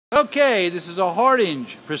Okay, this is a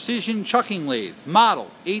Hardinge precision chucking lathe,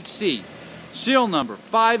 model HC, serial number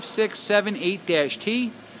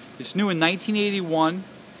 5678-T. It's new in 1981.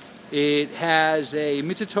 It has a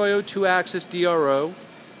Mitutoyo 2-axis DRO,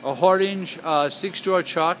 a Hardinge 6-jaw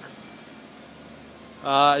chuck.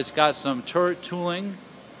 It's got some turret tooling.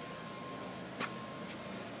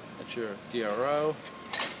 That's your DRO.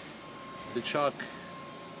 The chuck.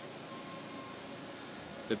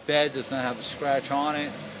 The bed does not have a scratch on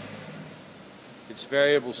it. It's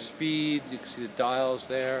variable speed. You can see the dials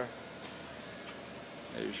there.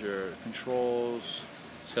 There's your controls.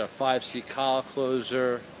 It's got a 5C collar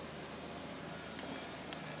closer.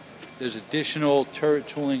 There's additional turret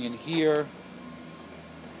tooling in here.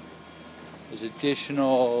 There's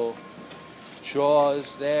additional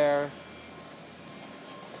jaws there.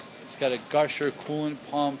 It's got a gusher coolant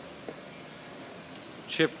pump,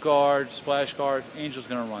 chip guard, splash guard. Angel's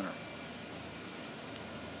gonna run her.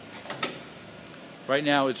 Right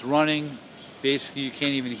now it's running. Basically you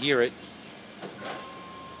can't even hear it.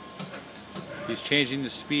 He's changing the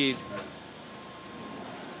speed.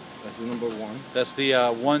 That's the number one. That's the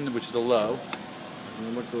one, which is the low.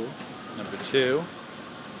 Number two. Number two.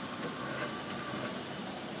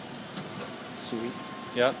 Sweet.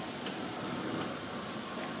 Yep.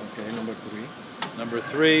 Okay, number three. Number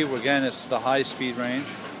three, again, it's the high speed range.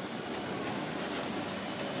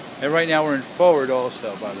 And right now we're in forward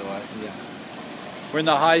also, by the way. Yeah. We're in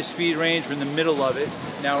the high speed range, we're in the middle of it.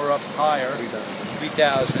 Now we're up higher,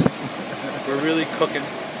 3,000. We're really cooking.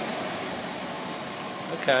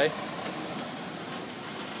 Okay.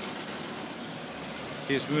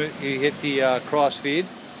 He hit the cross feed.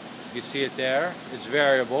 You can see it there. It's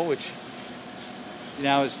variable, which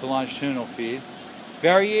now it's the longitudinal feed.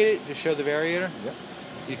 Variate it to show the variator. Yep.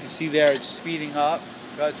 You can see there it's speeding up.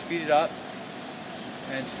 Go ahead, speed it up.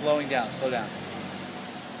 And slowing down. Slow down.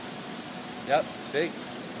 Yep, see?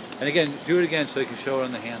 And again, do it again so you can show it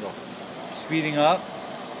on the handle. Speeding up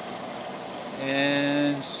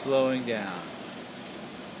and slowing down.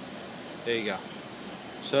 There you go.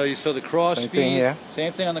 So you saw the cross Same speed. thing, yeah.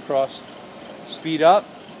 Same thing on the cross. Speed up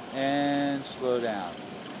and slow down.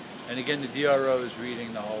 And again, the DRO is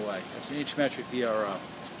reading the whole way. It's an inch metric DRO. I'm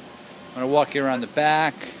going to walk you around the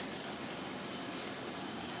back.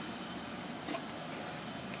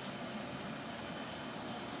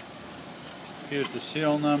 Here's the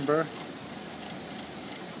serial number.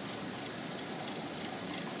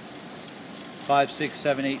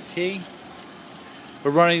 5678T.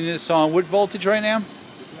 We're running this on what voltage right now?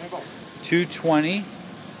 220.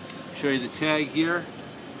 Show you the tag here.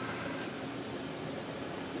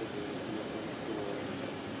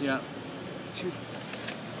 Yeah.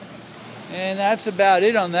 And that's about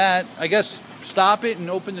it on that. I guess stop it and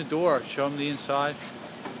open the door. Show them the inside.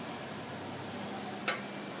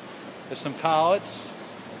 There's some collets.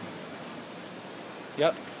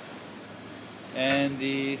 Yep. And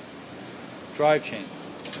the drive chain.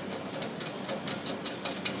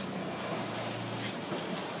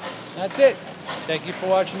 That's it. Thank you for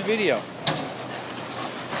watching the video.